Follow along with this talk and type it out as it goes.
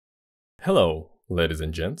Hello, ladies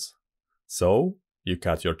and gents. So, you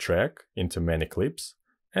cut your track into many clips,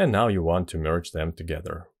 and now you want to merge them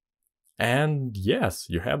together. And yes,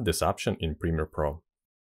 you have this option in Premiere Pro.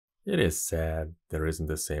 It is sad there isn't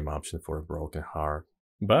the same option for a broken heart.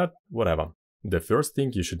 But whatever. The first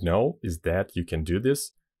thing you should know is that you can do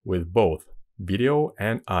this with both video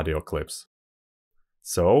and audio clips.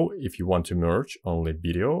 So, if you want to merge only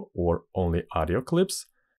video or only audio clips,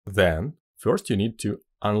 then first you need to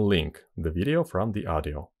unlink the video from the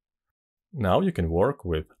audio. Now you can work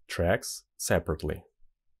with tracks separately.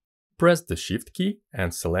 Press the Shift key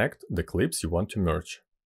and select the clips you want to merge.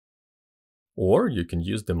 Or you can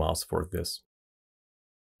use the mouse for this.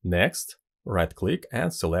 Next, right-click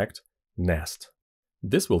and select Nest.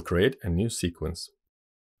 This will create a new sequence.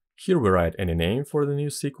 Here we write any name for the new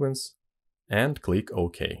sequence and click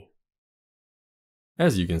OK.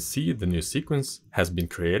 As you can see, the new sequence has been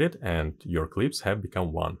created and your clips have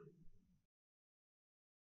become one.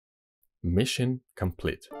 Mission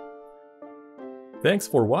complete. Thanks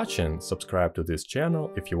for watching. Subscribe to this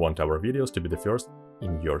channel if you want our videos to be the first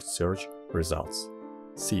in your search results.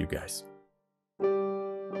 See you guys.